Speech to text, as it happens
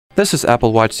This is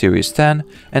Apple Watch Series 10,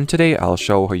 and today I'll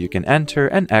show how you can enter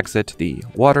and exit the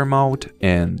water mode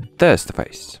in this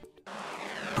device.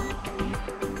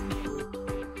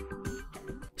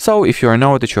 So if you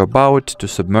know that you're about to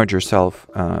submerge yourself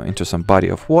into some body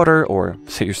of water, or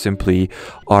say you simply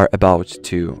are about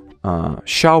to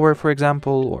shower, for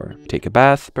example, or take a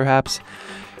bath perhaps,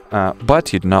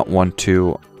 but you do not want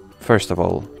to, first of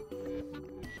all,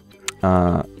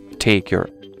 take your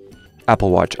Apple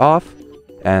Watch off,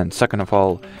 and second of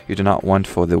all, you do not want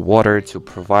for the water to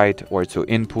provide or to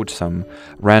input some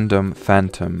random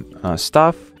phantom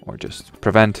stuff, or just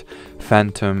prevent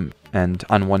phantom and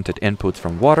unwanted inputs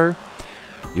from water.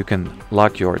 You can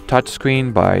lock your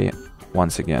touchscreen by,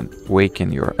 once again,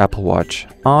 waking your Apple Watch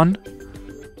on,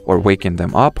 or waking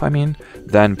them up, I mean.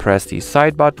 Then press the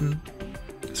side button,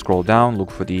 scroll down, look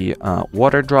for the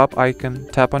water drop icon,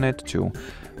 tap on it to,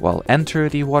 well, enter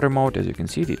the water mode. As you can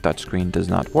see, the touchscreen does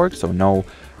not work, so no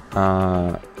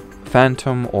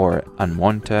phantom or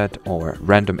unwanted or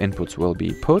random inputs will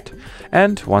be put.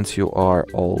 And once you are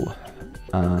all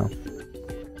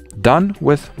done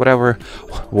with whatever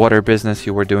water business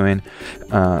you were doing,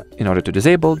 in order to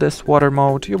disable this water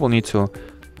mode, you will need to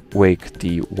wake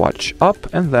the watch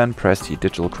up and then press the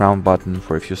digital crown button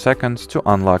for a few seconds to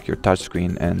unlock your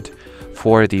touchscreen and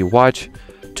for the watch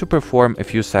to perform a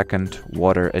few second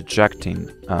water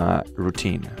ejecting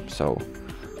routine. So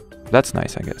that's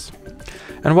nice, I guess.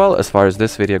 And well, as far as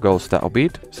this video goes, that'll be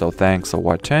it. So thanks for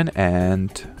watching,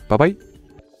 and bye bye.